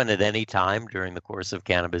can happen at any time during the course of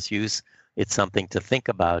cannabis use, it's something to think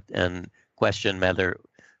about and question whether,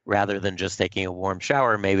 rather than just taking a warm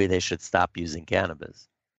shower, maybe they should stop using cannabis.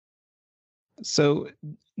 So,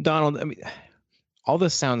 Donald, I mean, all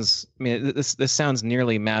this sounds. I mean, this sounds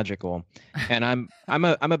nearly magical, and I'm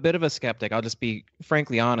a bit of a skeptic. I'll just be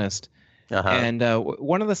frankly honest. And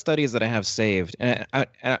one of the studies that I have saved, and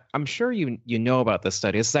I'm sure you know about this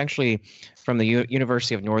study. This is actually from the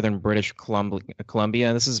University of Northern British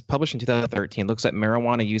Columbia. This is published in 2013. Looks at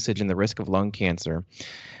marijuana usage and the risk of lung cancer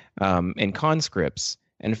in conscripts,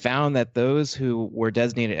 and found that those who were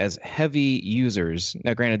designated as heavy users.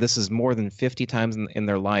 Now, granted, this is more than 50 times in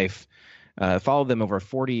their life. followed them over a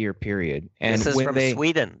 40-year period. And this is when from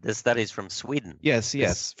Sweden. This study's from Sweden.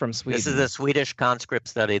 Yes, from Sweden. This is a Swedish conscript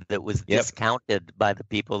study that was discounted by the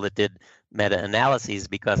people that did meta-analyses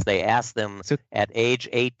because they asked them at age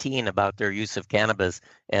 18 about their use of cannabis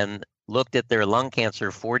and looked at their lung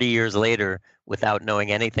cancer 40 years later without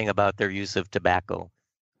knowing anything about their use of tobacco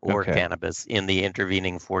or cannabis in the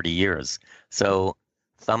intervening 40 years. So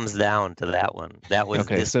thumbs down to that one. That was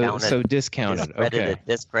discounted. So discounted.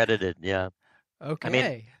 Discredited. Yeah. Okay. I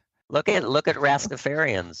mean, look at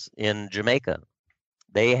Rastafarians in Jamaica.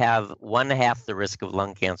 They have 1/2 the risk of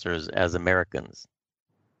lung cancers as Americans.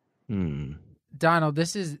 Donald,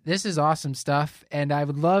 this is awesome stuff, and I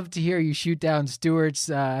would love to hear you shoot down Stuart's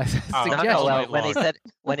suggestion. Well,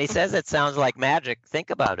 when he says it sounds like magic,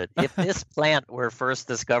 think about it. If this plant were first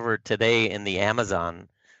discovered today in the Amazon,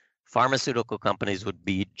 pharmaceutical companies would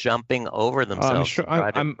be jumping over themselves.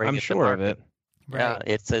 I'm sure of it. Yeah,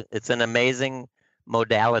 it's an amazing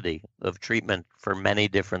modality of treatment for many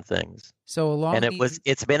different things.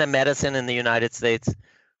 It's been a medicine in the United States.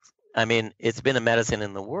 I mean, it's been a medicine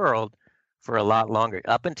in the world for a lot longer.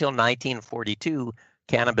 Up until 1942,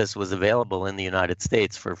 cannabis was available in the United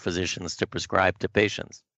States for physicians to prescribe to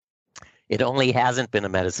patients. It only hasn't been a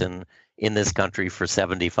medicine in this country for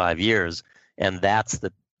 75 years, and that's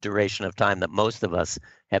the duration of time that most of us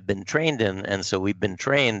have been trained in. And so we've been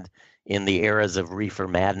trained in the eras of reefer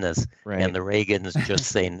madness, and the Reagans just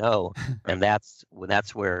say no. And that's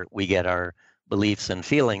where we get our beliefs and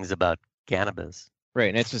feelings about cannabis.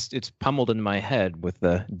 Right, and it's pummeled in my head with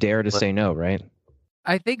the dare to say no, right?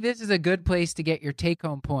 I think this is a good place to get your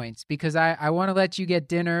take-home points because I want to let you get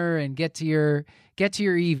dinner and get to your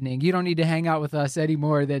evening. You don't need to hang out with us any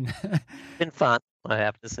more than. Been fun, I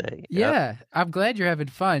have to say. Yeah, I'm glad you're having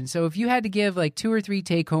fun. So if you had to give like 2 or 3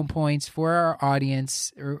 take-home points for our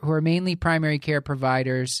audience who are mainly primary care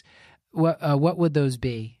providers, what would those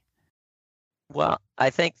be? Well,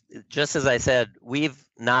 I think, just as I said, we've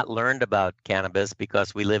not learned about cannabis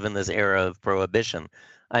because we live in this era of prohibition.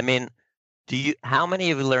 I mean, how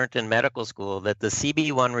many of you learned in medical school that the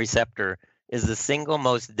CB1 receptor is the single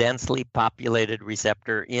most densely populated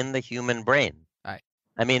receptor in the human brain? Right.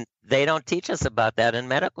 I mean, they don't teach us about that in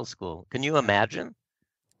medical school. Can you imagine?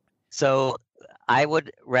 So I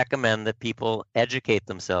would recommend that people educate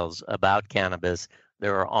themselves about cannabis.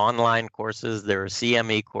 There are online courses, there are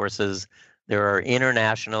CME courses, there are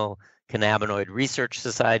international Cannabinoid Research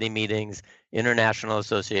Society meetings, International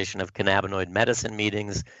Association of Cannabinoid Medicine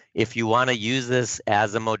meetings. If you want to use this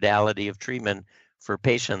as a modality of treatment for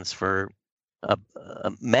patients for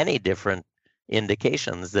many different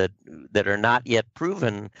indications that are not yet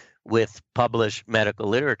proven with published medical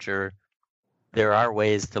literature, there are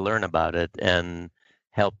ways to learn about it and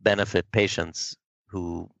help benefit patients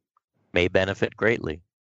who may benefit greatly.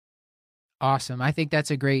 Awesome. I think that's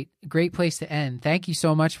a great place to end. Thank you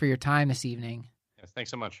so much for your time this evening. Yes, thanks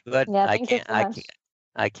so much. Good. Yeah,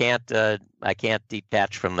 I can't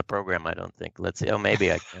detach from the program, I don't think. Let's see. Oh,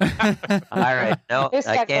 maybe I can. All right. No,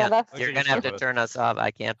 I can't. You're going to have to turn us off. I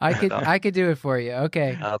can't. I could do it for you.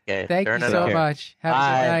 Okay. Okay. Thank you so much. Have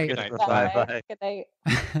a good night. Bye. Good night.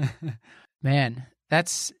 Man,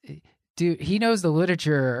 dude, he knows the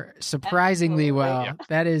literature surprisingly well. Yeah.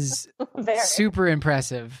 That is super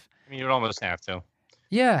impressive. I mean, you would almost have to.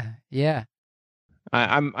 Yeah.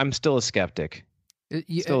 I'm still a skeptic.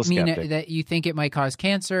 You mean that you think it might cause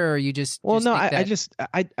cancer, or you just? Well, no, I just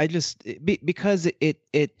because it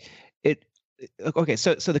okay.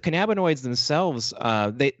 So the cannabinoids themselves,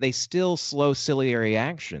 they still slow ciliary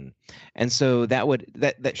action, and so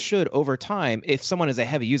that should over time, if someone is a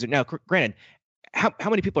heavy user. Now, granted, how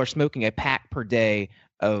many people are smoking a pack per day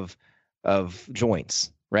of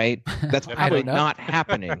joints? Right, that's probably not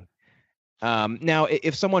happening. Now,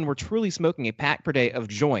 if someone were truly smoking a pack per day of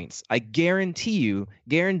joints, I guarantee you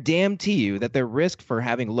that their risk for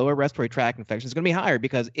having lower respiratory tract infection is going to be higher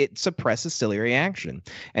because it suppresses ciliary action,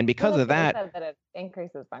 and because of that, it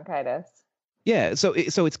increases bronchitis. Yeah, so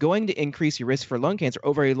it's going to increase your risk for lung cancer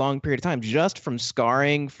over a long period of time, just from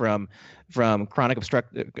scarring, from chronic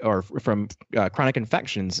chronic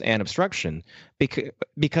infections and obstruction,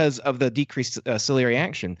 because of the decreased ciliary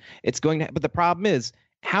action. It's going to, but the problem is,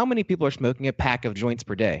 how many people are smoking a pack of joints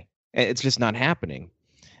per day? It's just not happening.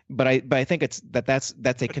 But I think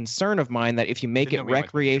that's a concern of mine, that if you make it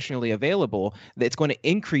recreationally available, that it's going to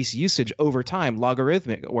increase usage over time,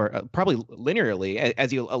 logarithmic or probably linearly,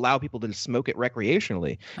 as you allow people to smoke it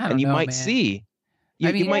recreationally. And you might see.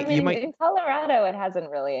 You might. In Colorado, it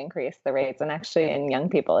hasn't really increased the rates, and actually in young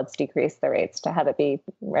people, it's decreased the rates to have it be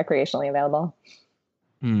recreationally available.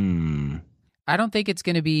 I don't think it's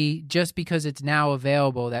going to be just because it's now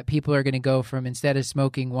available that people are going to go from, instead of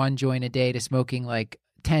smoking 1 joint a day, to smoking like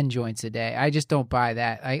 10 joints a day. I just don't buy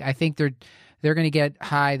that. I think they're going to get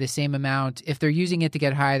high the same amount. If they're using it to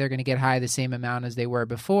get high, they're going to get high the same amount as they were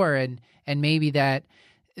before. And maybe that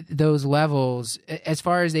those levels, as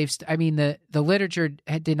far as the literature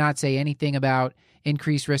did not say anything about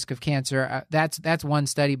increased risk of cancer. That's one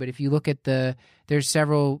study. But if you look at there's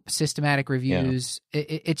several systematic reviews,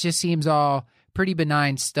 it just seems all pretty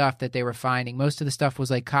benign stuff that they were finding. Most of the stuff was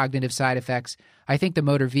like cognitive side effects. I think the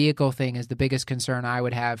motor vehicle thing is the biggest concern I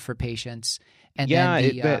would have for patients. And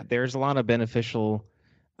there's a lot of beneficial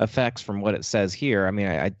effects from what it says here. I mean,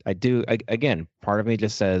 I do, again, part of me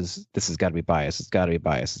just says this has got to be biased. It's got to be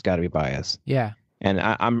biased. It's got to be biased. Yeah. And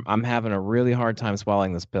I'm having a really hard time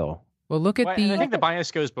swallowing this pill. Well, look at I think the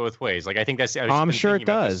bias goes both ways. Like, I think that's. I'm sure it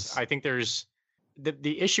does. I think there's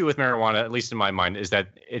the issue with marijuana, at least in my mind, is that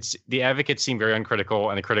it's the advocates seem very uncritical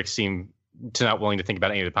and the critics seem to not willing to think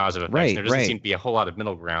about any of the positive effects. Right, there doesn't seem to be a whole lot of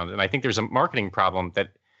middle ground, and I think there's a marketing problem that.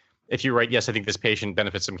 If you write, yes, I think this patient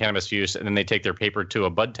benefits from cannabis use, and then they take their paper to a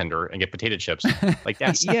bud tender and get potato chips, like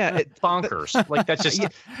that's bonkers. Like that's just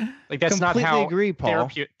like that's not how agree, Paul.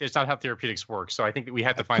 It's not how therapeutics work. So I think that we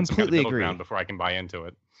have to find some kind of middle ground before I can buy into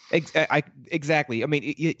it. Exactly. I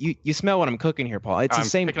mean, you smell what I'm cooking here, Paul. It's the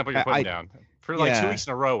same. Picking up what you're putting down for like 2 weeks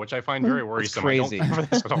in a row, which I find very worrisome. Crazy. I don't remember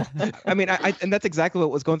this at all. I mean, and that's exactly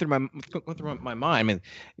what was going through my mind. I mean,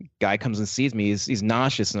 guy comes and sees me. He's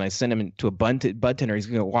nauseous, and I send him to a bud tender. He's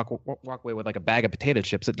going to walk away with like a bag of potato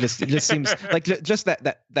chips. It just seems like just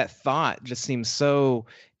that thought just seems so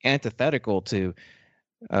antithetical to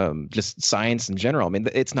just science in general. I mean,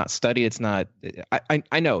 it's not studied. It's not.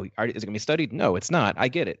 I know. Is it going to be studied? No, it's not. I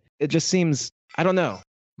get it. It just seems. I don't know.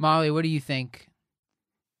 Molly, what do you think?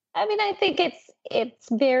 I mean, I think it's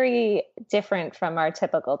very different from our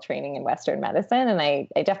typical training in Western medicine. And I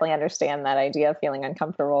definitely understand that idea of feeling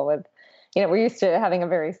uncomfortable with, we're used to having a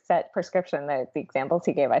very set prescription. That the examples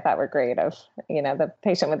he gave, I thought were great of, the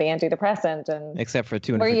patient with the antidepressant. And except for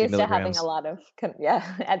 250 we're used milligrams. to having a lot of,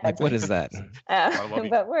 like, what is that?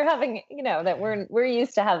 But we're having, that we're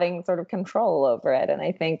used to having sort of control over it. And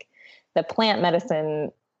I think the plant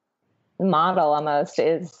medicine model almost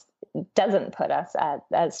doesn't put us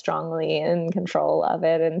as strongly in control of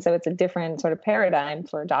it. And so it's a different sort of paradigm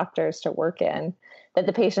for doctors to work in, that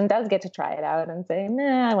the patient does get to try it out and say,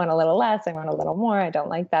 I want a little less, I want a little more, I don't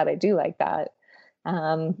like that, I do like that.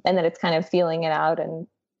 And then it's kind of feeling it out and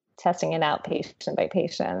testing it out patient by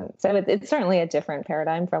patient. So it's certainly a different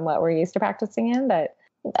paradigm from what we're used to practicing in, but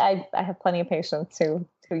I have plenty of patients who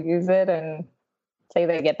use it and say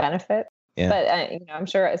they get benefit. Yeah. But I'm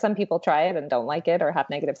sure some people try it and don't like it or have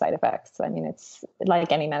negative side effects. I mean, it's like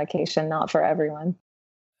any medication, not for everyone.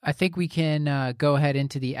 I think we can go ahead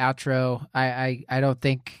into the outro. I don't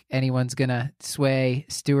think anyone's going to sway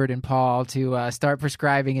Stuart and Paul to start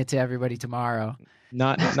prescribing it to everybody tomorrow.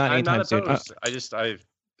 Not anytime soon. I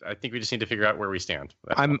think we just need to figure out where we stand.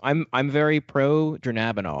 I'm very pro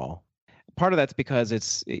dronabinol. Part of that's because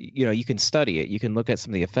it's, you can study it. You can look at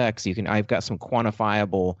some of the effects. I've got some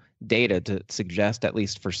quantifiable data to suggest, at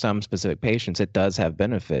least for some specific patients, it does have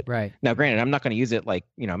benefit. Right. Now, granted, I'm not going to use it like,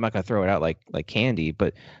 I'm not going to throw it out like candy,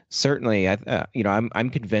 but certainly, I'm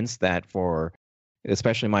convinced that for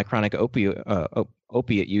especially my chronic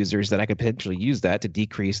opiate users, that I could potentially use that to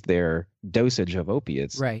decrease their dosage of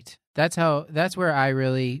opiates. Right. That's where I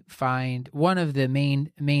really find one of the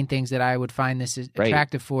main things that I would find this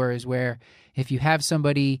attractive for is where if you have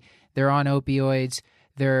somebody, they're on opioids,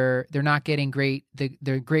 they're not getting great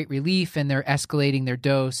relief, and they're escalating their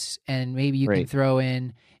dose, and maybe you can throw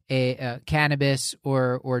in a cannabis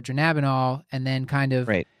or dronabinol, and then kind of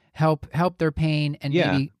help their pain and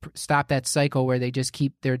maybe stop that cycle where they just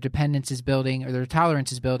keep their dependence is building or their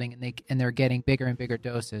tolerance is building, and they're getting bigger and bigger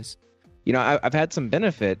doses. I've had some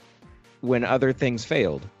benefit when other things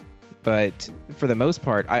failed, but for the most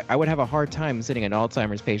part, I would have a hard time sitting an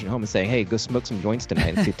Alzheimer's patient home and saying, "Hey, go smoke some joints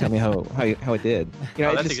tonight and tell me how it did."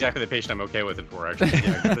 That's exactly the patient I'm okay with it for, actually.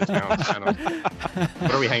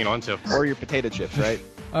 What are we hanging on to? Or your potato chips, right?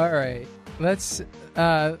 All right, let's do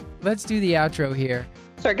the outro here.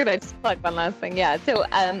 Sure, could I just plug one last thing? Yeah, so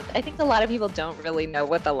I think a lot of people don't really know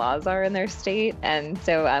what the laws are in their state, and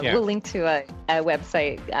so we'll link to a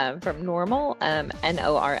website from NORML,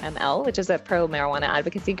 NORML, which is a pro-marijuana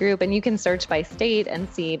advocacy group, and you can search by state and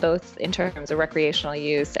see both in terms of recreational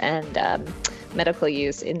use and medical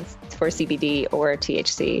use for CBD or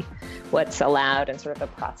THC, what's allowed and sort of the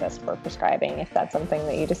process for prescribing, if that's something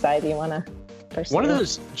that you decide you want to pursue. One of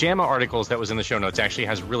those JAMA articles that was in the show notes actually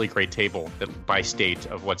has a really great table that by state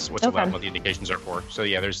of what's allowed and what the indications are for. So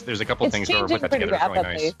yeah, there's a couple of things where we put that together. It's really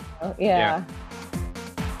nice. So, yeah.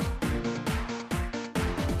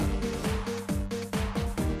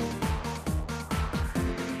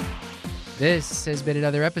 This has been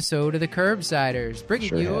another episode of the Curbsiders,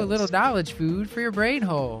 bringing you a little knowledge food for your brain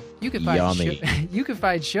hole. You can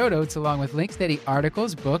find show notes along with links to any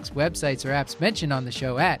articles, books, websites, or apps mentioned on the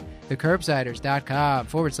show at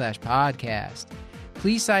thecurbsiders.com/podcast.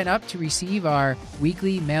 Please sign up to receive our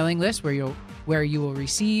weekly mailing list where you will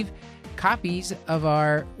receive copies of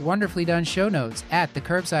our wonderfully done show notes at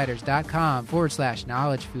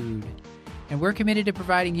thecurbsiders.com/knowledge food. And we're committed to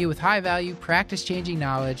providing you with high-value, practice-changing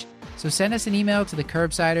knowledge. So send us an email to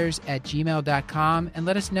thecurbsiders@gmail.com and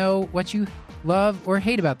let us know what you love or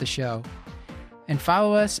hate about the show. And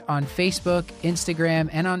follow us on Facebook, Instagram,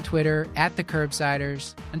 and on Twitter at The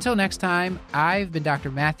Curbsiders. Until next time, I've been Dr.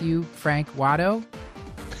 Matthew Frank Watto.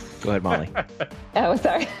 Go ahead, Molly. Oh,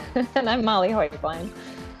 sorry. And I'm Molly Hoytline.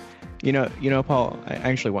 You know, Paul, I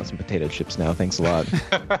actually want some potato chips now. Thanks a lot.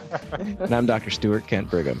 And I'm Dr. Stuart Kent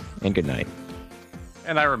Brigham. And good night.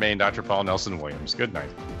 And I remain Dr. Paul Nelson Williams. Good night.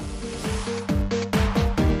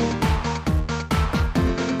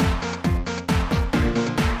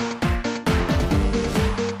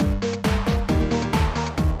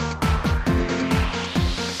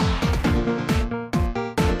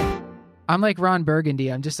 I'm like Ron Burgundy.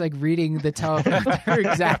 I'm just like reading the teleprompter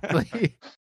exactly.